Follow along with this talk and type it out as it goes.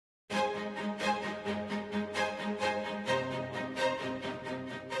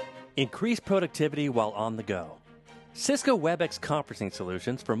Increase productivity while on the go. Cisco WebEx conferencing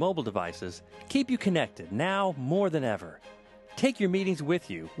solutions for mobile devices keep you connected now more than ever. Take your meetings with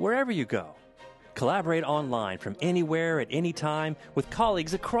you wherever you go. Collaborate online from anywhere at any time with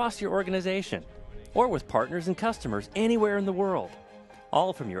colleagues across your organization or with partners and customers anywhere in the world,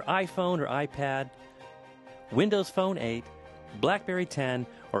 all from your iPhone or iPad, Windows Phone 8, BlackBerry 10,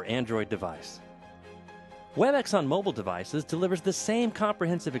 or Android device. WebEx on mobile devices delivers the same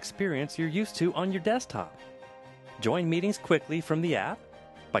comprehensive experience you're used to on your desktop. Join meetings quickly from the app,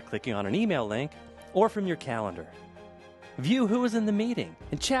 by clicking on an email link, or from your calendar. View who is in the meeting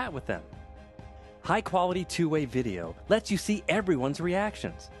and chat with them. High-quality two-way video lets you see everyone's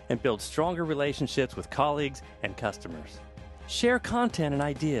reactions and build stronger relationships with colleagues and customers. Share content and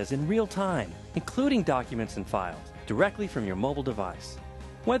ideas in real time, including documents and files, directly from your mobile device.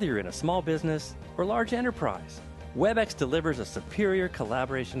 Whether you're in a small business or large enterprise, WebEx delivers a superior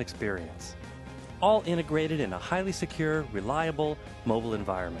collaboration experience, all integrated in a highly secure, reliable mobile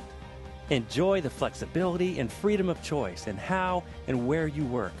environment. Enjoy the flexibility and freedom of choice in how and where you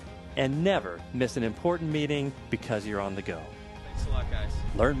work, and never miss an important meeting because you're on the go. Thanks a lot, guys.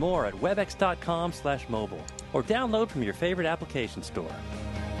 Learn more at webex.com/mobile or download from your favorite application store.